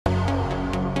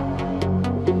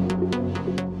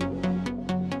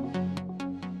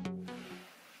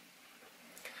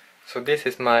So this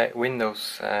is my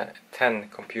Windows 10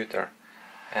 computer,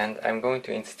 and I'm going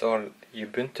to install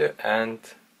Ubuntu and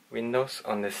Windows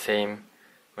on the same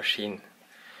machine.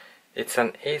 It's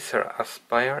an Acer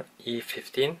Aspire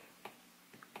E15,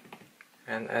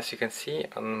 and as you can see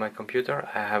on my computer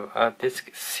I have a disk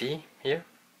C here,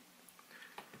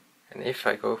 and if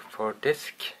I go for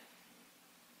disk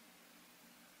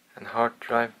and hard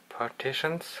drive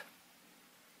partitions,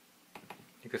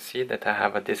 you can see that I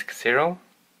have a disk 0,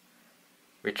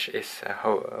 which is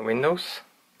Windows,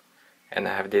 and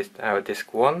I have a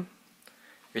disk 1,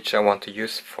 which I want to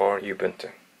use for Ubuntu.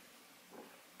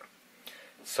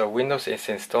 So Windows is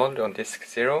installed on disk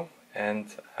 0, and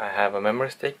I have a memory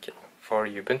stick for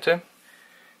Ubuntu.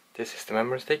 This is the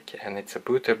memory stick, and it's a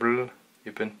bootable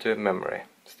Ubuntu memory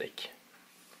stick.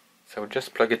 So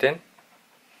just plug it in.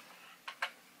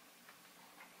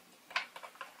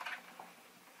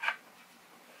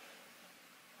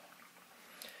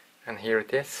 And here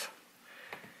it is,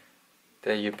 the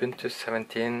Ubuntu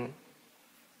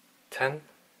 17.10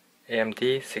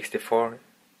 AMD 64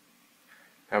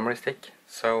 memory stick.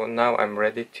 So now I'm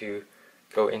ready to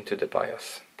go into the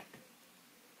BIOS.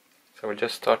 So we'll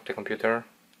just start the computer,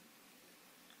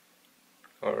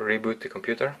 or reboot the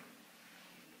computer,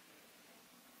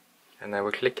 and I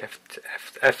will click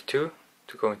F2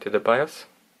 to go into the BIOS.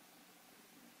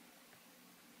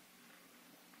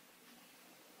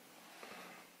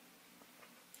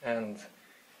 And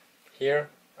here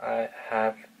I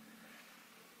have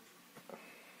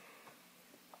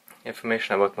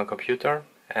information about my computer,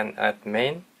 and at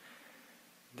main,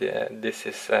 this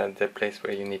is the place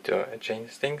where you need to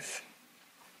change things.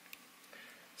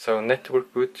 So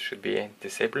network boot should be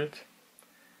disabled,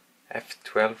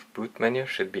 F12 boot menu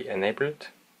should be enabled,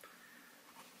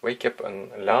 wake up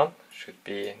on LAN should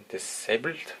be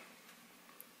disabled,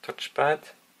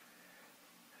 touchpad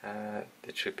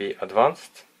it should be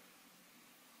advanced,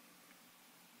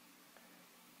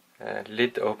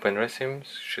 lid open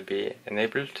resumes should be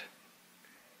enabled,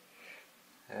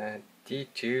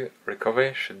 D2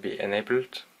 recovery should be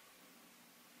enabled,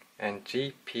 and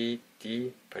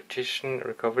GPD partition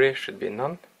recovery should be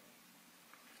none.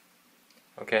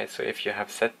 Okay, so if you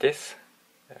have set this,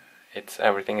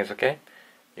 everything is okay.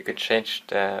 You could change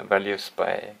the values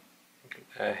by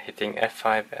hitting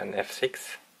F5 and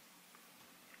F6.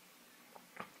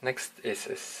 Next is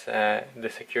the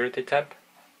security tab.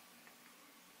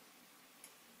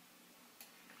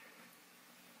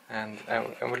 And I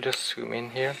will just zoom in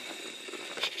here.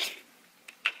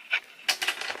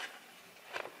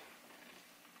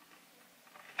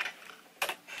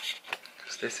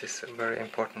 Because this is very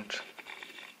important.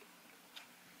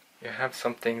 You have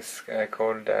something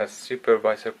called a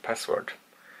Supervisor Password.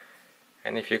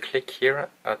 And if you click here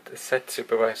at Set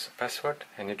Supervisor Password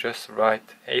and you just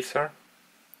write Acer,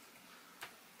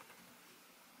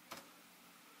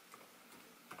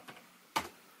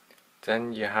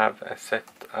 then you have a set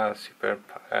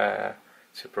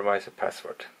Supervisor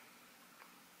Password.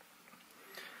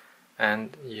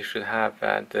 And you should have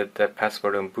the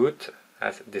password on boot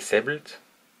as disabled.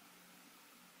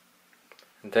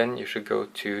 And then you should go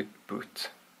to boot.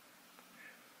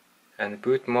 And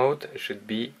boot mode should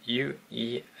be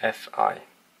UEFI.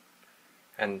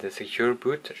 And the secure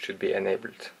boot should be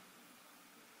enabled.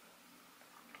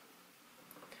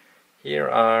 Here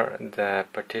are the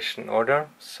partition order.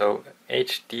 So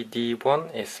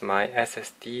HDD1 is my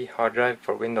SSD hard drive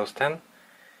for Windows 10.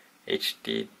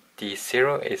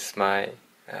 HDD0 is my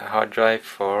hard drive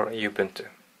for Ubuntu.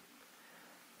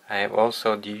 I have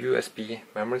also the USB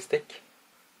memory stick.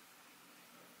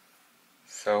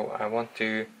 So I want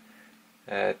to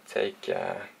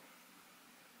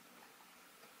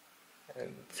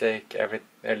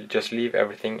just leave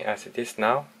everything as it is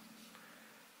now.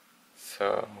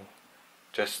 So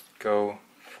just go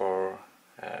for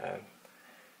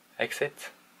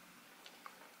exit,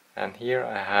 and here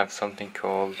I have something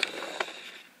called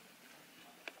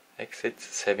exit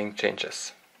saving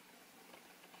changes.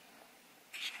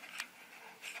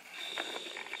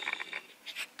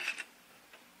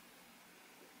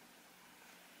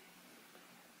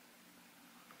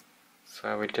 So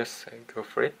I will just go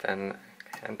for it and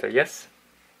enter yes.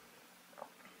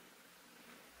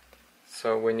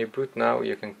 So when you boot now,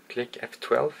 you can click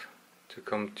F12 to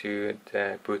come to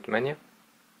the boot menu.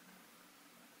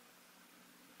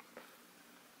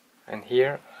 And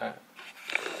here I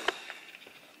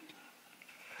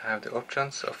have the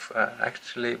options of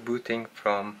actually booting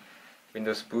from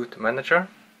Windows Boot Manager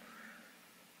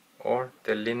or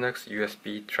the Linux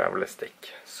USB traveler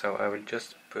stick. So I will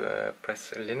just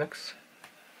press Linux,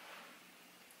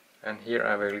 and here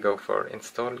I will go for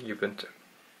install Ubuntu.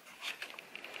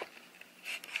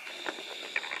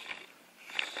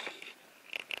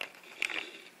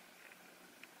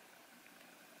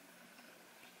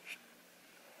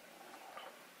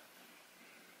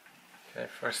 Okay,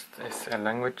 first is a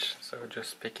language, so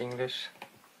just speak English.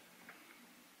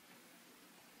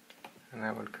 And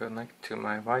I will connect to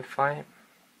my Wi-Fi.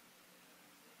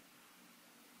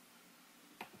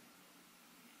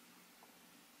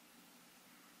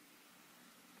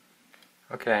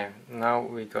 Okay, now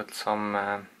we got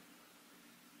some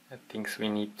things we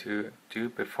need to do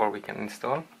before we can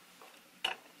install.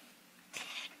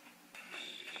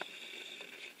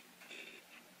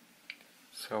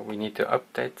 So we need to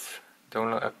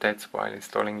download updates while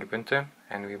installing Ubuntu,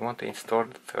 and we want to install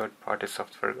third-party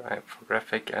software for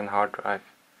graphic and hard drive,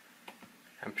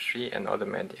 MP3 and other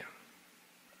media.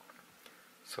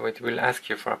 So it will ask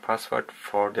you for a password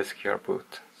for the secure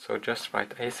boot. So just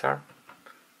write Acer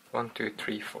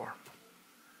 1234.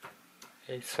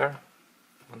 Acer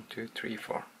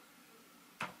 1234.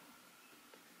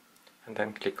 And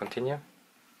then click continue.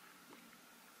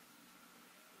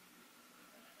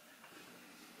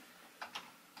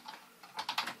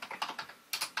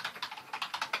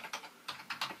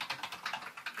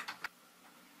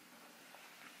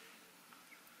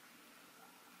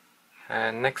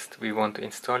 And next we want to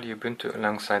install Ubuntu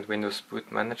alongside Windows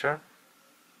Boot Manager.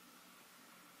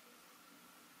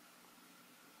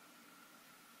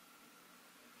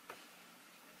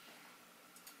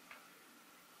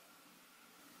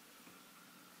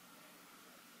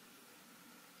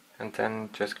 And then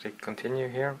just click continue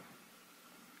here.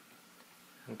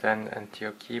 And then enter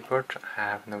your keyboard. I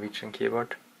have Norwegian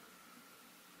keyboard.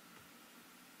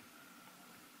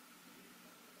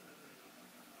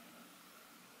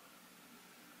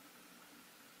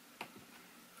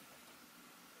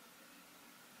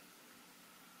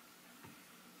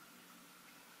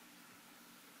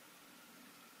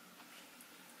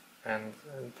 And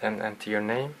then enter your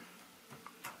name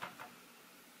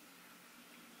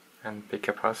and pick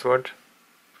a password.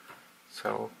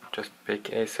 So just pick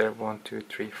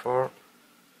Acer1234.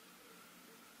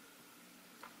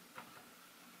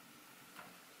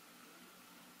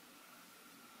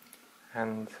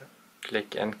 And click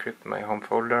encrypt my home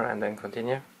folder and then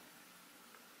continue.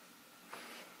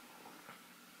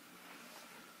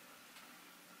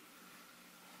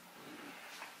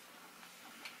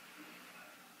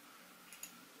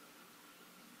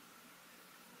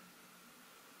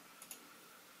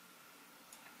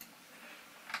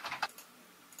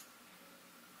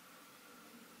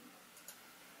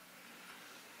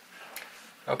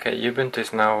 Okay, Ubuntu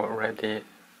is now ready.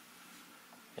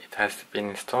 It has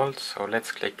been installed, so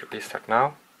let's click restart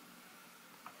now.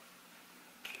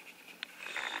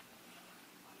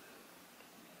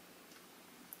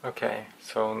 Okay,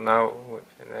 so now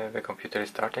the computer is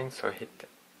starting, so hit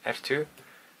F2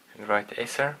 and write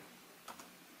Acer,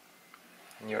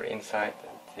 and you're inside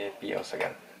the BIOS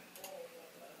again.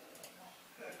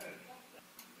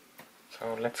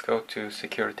 So let's go to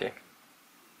security.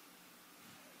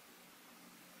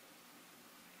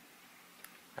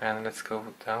 And let's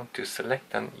go down to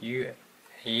select an UEFI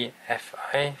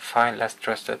file as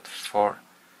trusted for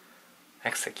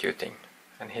executing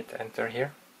and hit enter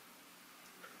here.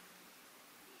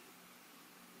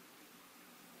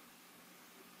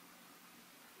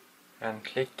 And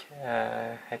click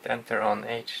hit enter on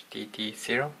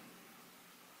HDD0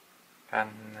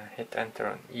 and hit enter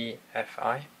on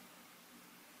EFI.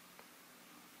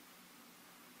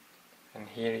 And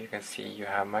here you can see you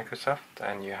have Microsoft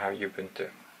and you have Ubuntu.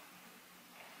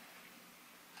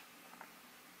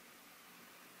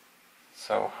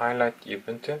 So highlight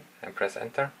Ubuntu and press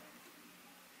enter.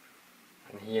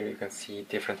 And here you can see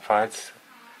different files.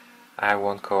 I have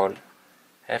one called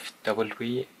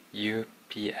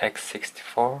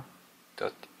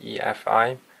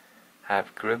fwupx64.efi,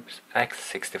 have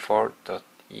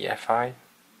grubx64.efi,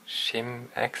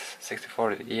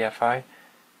 shimx64.efi,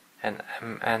 and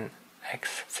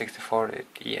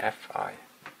mnx64.efi.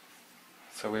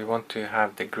 So we want to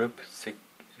have the group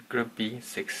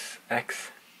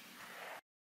B6x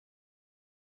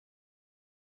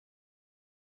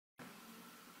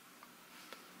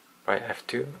by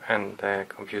F2, and the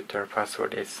computer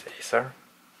password is Acer.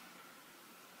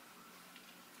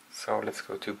 So let's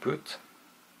go to boot,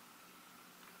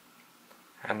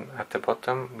 and at the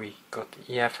bottom we got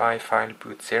EFI file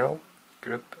boot 0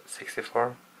 group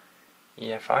 64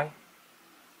 EFI.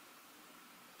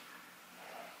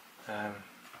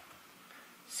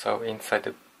 So inside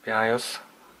the BIOS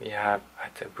we have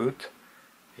at the boot,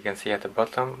 you can see at the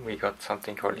bottom we got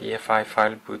something called EFI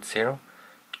file boot 0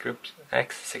 group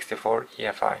x64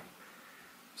 EFI.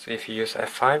 So if you use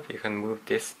F5 you can move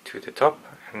this to the top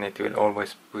and it will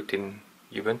always boot in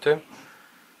Ubuntu.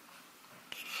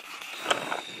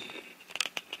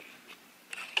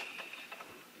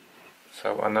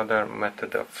 So another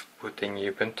method of booting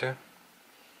Ubuntu.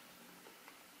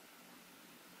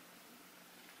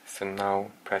 So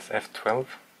now press F12,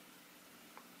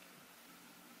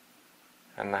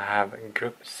 and I have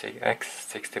group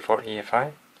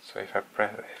X64EFI. So if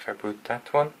I boot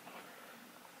that one,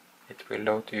 it will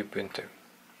load Ubuntu.